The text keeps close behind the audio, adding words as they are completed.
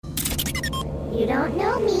You don't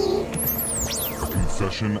know me.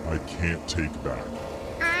 Confession I can't take back.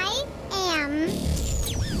 I am...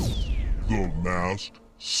 The Masked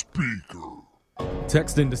Speaker.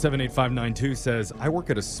 Text into 78592 says, I work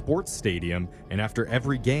at a sports stadium, and after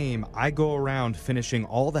every game, I go around finishing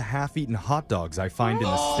all the half-eaten hot dogs I find in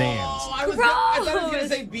the stands. I thought I was going to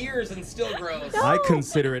say beers and still gross. I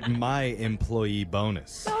consider it my employee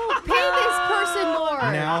bonus. Pay this person more.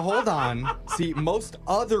 Now, hold on. See, most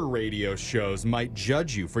other radio shows might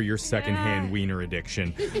judge you for your secondhand wiener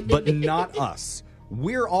addiction, but not us.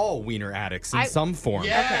 We're all wiener addicts in some form.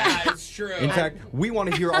 Yeah, it's true. In fact, we want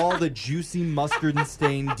to hear all the juicy mustard and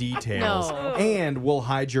stain details, and we'll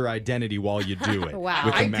hide your identity while you do it. Wow.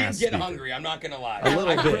 With the I did masked get speaker. hungry. I'm not going to lie. A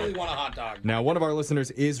little I bit. really want a hot dog. Now, one of our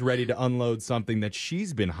listeners is ready to unload something that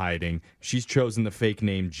she's been hiding. She's chosen the fake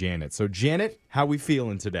name Janet. So, Janet, how we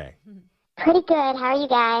feeling today? Pretty good. How are you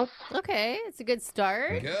guys? Okay, it's a good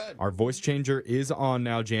start. Good. Our voice changer is on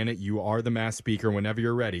now, Janet. You are the masked speaker. Whenever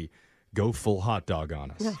you're ready, go full hot dog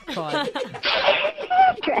on us. God.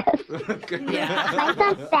 Gross. Yeah. Mine's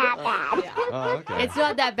not that bad. Oh, okay. It's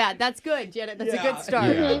not that bad. That's good, Janet. That's a Yeah. good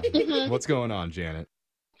start. Yeah. What's going on, Janet?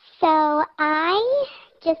 So I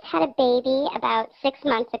just had a baby about 6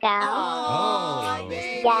 months ago. Oh.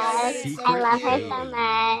 Yes, Secret I love her baby. so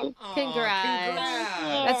much. Aw, Congrats.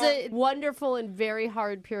 congrats. That's a wonderful and very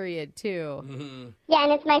hard period, too. Mhm. Yeah,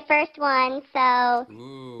 and it's my first one, so,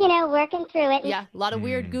 Ooh. you know, working through it. Yeah, a lot of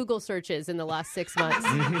weird Google searches in the last 6 months.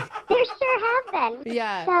 There sure have been.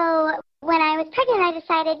 Yeah. So when I was pregnant, I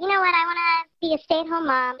decided, you know what, I want to be a stay-at-home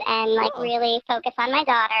mom and, really focus on my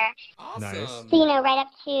daughter. Awesome. Nice. So, right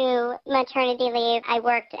up to maternity leave, I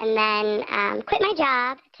worked and then quit my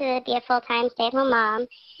job to be a full-time stay-at-home mom.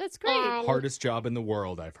 That's great. And Hardest job in the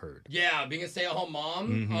world, I've heard. Yeah, being a stay-at-home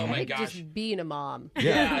mom. Mhm. Oh I my think gosh. just being a mom.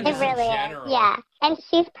 Yeah, it just really in is. general. Yeah. And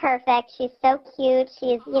she's perfect. She's so cute.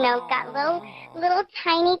 She's, got little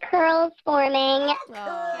tiny curls forming.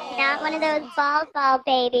 Not one of those ball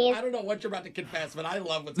babies. I don't know what you're about to confess, but I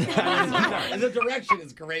love what's going on so far. And the direction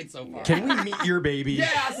is great so far. Can we meet your baby?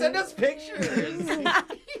 Yeah, send us pictures.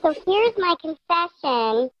 So here's my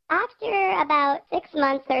confession. After about 6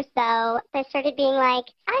 months or so, I started being like,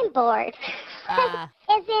 I'm bored.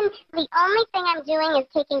 As in, the only thing I'm doing is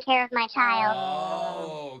taking care of my child.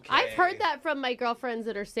 Oh, okay. I've heard that from my girlfriends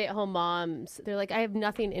that are stay-at-home moms. They're like, I have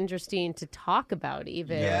nothing interesting to talk about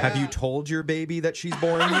even. Yeah. Have you told your baby that she's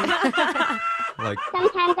boring you? Like,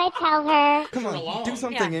 Sometimes I tell her, come on, along. do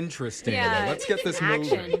something interesting. Yeah. Let's get this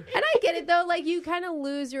Action. moving. And I get it, though. Like, you kind of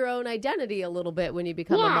lose your own identity a little bit when you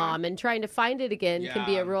become a Yeah. mom, and trying to find it again can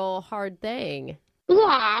be Yeah. a real hard thing.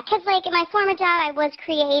 yeah, because in my former job, I was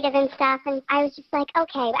creative and stuff, and I was just like,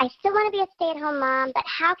 okay, I still want to be a stay-at-home mom, but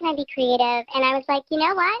how can I be creative? And I was like, you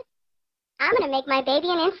know what? I'm going to make my baby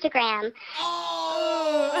an Instagram.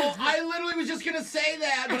 Oh, I literally was just going to say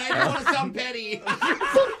that, but I don't want to sound petty.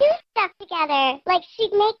 We'd do stuff together.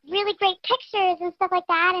 She'd make really great pictures and stuff like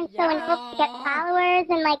that, and so in hopes to get followers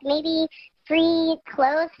and, maybe free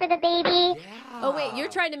clothes for the baby. Oh, wait, you're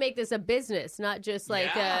trying to make this a business, not just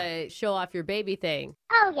a show off your baby thing.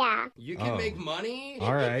 Oh, yeah. You can Oh. make money?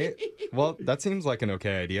 All right. Well, that seems like an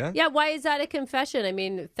okay idea. Yeah, why is that a confession? I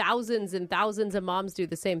mean, thousands and thousands of moms do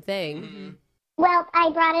the same thing. Mm-hmm. Well, I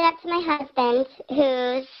brought it up to my husband,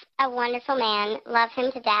 who's a wonderful man. Love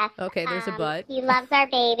him to death. Okay, there's a but. He loves our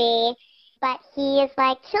baby, but he is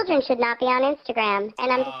like, children should not be on Instagram.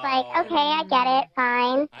 And I'm just like, okay, I get it,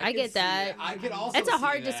 fine. I can get see that. I can also It's a see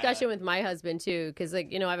hard that. discussion with my husband, too, because, I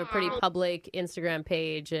have a pretty public Instagram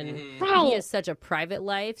page, and Right. he has such a private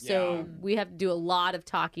life, so Yeah. we have to do a lot of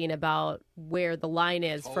talking about where the line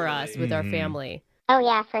is for us Totally. with our family. Oh,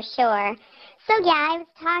 yeah, for sure. So, yeah, I was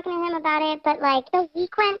talking to him about it, but, a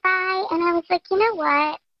week went by, and I was like, you know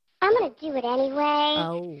what? I'm going to do it anyway.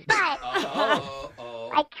 Oh. But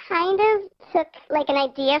Oh. I kind of took, an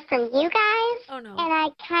idea from you guys, Oh, no. and I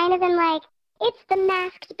kind of am like, it's the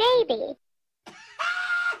masked baby.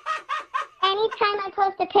 Anytime I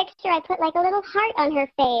post a picture, I put, a little heart on her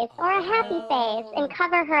face or a happy face and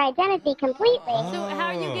cover her identity completely. So how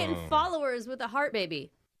are you getting Oh. followers with a heart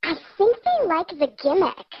baby? I think they like the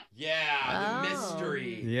gimmick. Yeah, the Oh.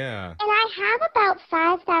 mystery. Yeah. And I have about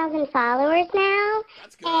 5,000 followers now,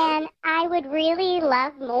 That's good. and I would really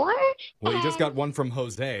love more. Well, you just got one from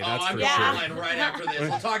Jose, that's I'm for calling sure. right after this.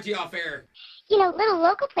 We'll talk to you off air. Little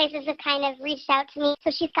local places have kind of reached out to me, so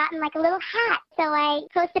she's gotten, a little hat. So I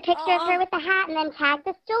post a picture of her with the hat and then tag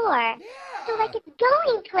the store. So, it's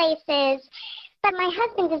going places. but my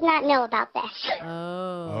husband does not know about this.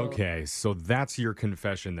 Oh. Okay, so that's your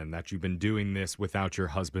confession then, that you've been doing this without your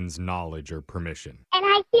husband's knowledge or permission. And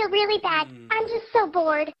I feel really bad. I'm just so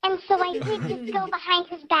bored. And so I did just go behind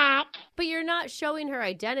his back. But you're not showing her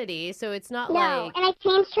identity, so it's not No, like... and I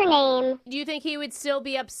changed her name. Do you think he would still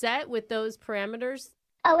be upset with those parameters?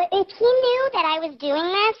 Oh, if he knew that I was doing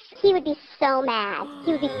this, he would be so mad.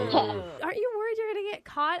 He would be pissed. Aren't you worried you're going to get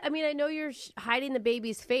caught? I mean, I know you're hiding the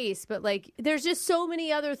baby's face, but like, there's just so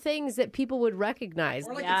many other things that people would recognize.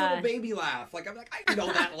 Or like a little baby laugh. Like, I'm like, I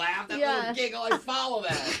know that laugh, that little giggle, I follow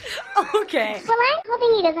that. Okay. Well, I'm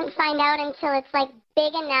hoping he doesn't find out until it's like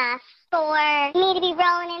big enough for me to be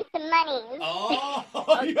rolling in some money.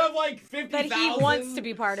 Oh, you have like 50,000. But he wants to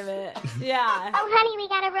be part of it. Yeah. Oh, honey, we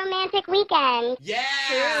got a romantic weekend. Yeah.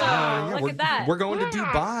 Yeah, Look at that. We're going to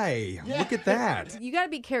Dubai. Yeah. Look at that. You got to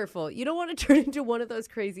be careful. You don't want to turn into one of those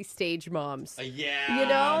crazy stage moms. Yeah. You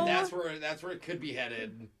know? That's where it could be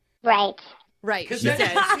headed. Right. Right. 'Cause She then-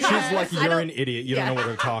 says. She's like, you're an idiot. You don't know what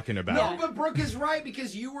we're talking about. No, but Brooke is right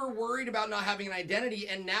because you were worried about not having an identity,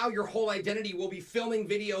 and now your whole identity will be filming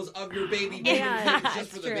videos of your baby doing Yeah, things just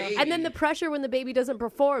for the true. baby. And then the pressure when the baby doesn't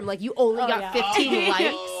perform. Like, you only got 15 likes.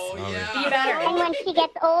 Oh, yeah. yeah. And when she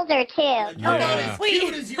gets older, too. You're not Yeah. as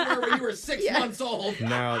cute as you were when you were 6 months old.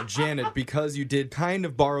 Now, Janet, because you did kind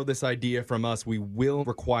of borrow this idea from us, we will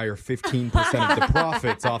require 15% of the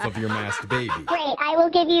profits off of your masked baby. Great. I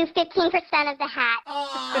will give you 15% of the hat.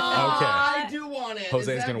 Oh, Okay. I do want it. Jose's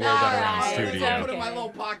Is that gonna wear that right? around the studio. I'll put it in my Okay. little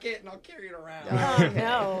pocket and I'll carry it around. Oh,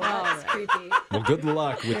 no. That's creepy. Well, good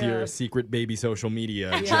luck with your secret baby social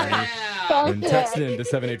media, Jenny. Yeah. Thank And you. text in to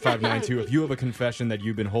 78592 if you have a confession that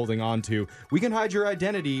you've been holding on to. We can hide your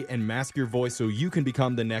identity and mask your voice so you can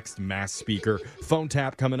become the next mass speaker. Phone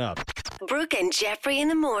tap coming up. Brooke and Jeffrey in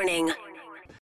the morning.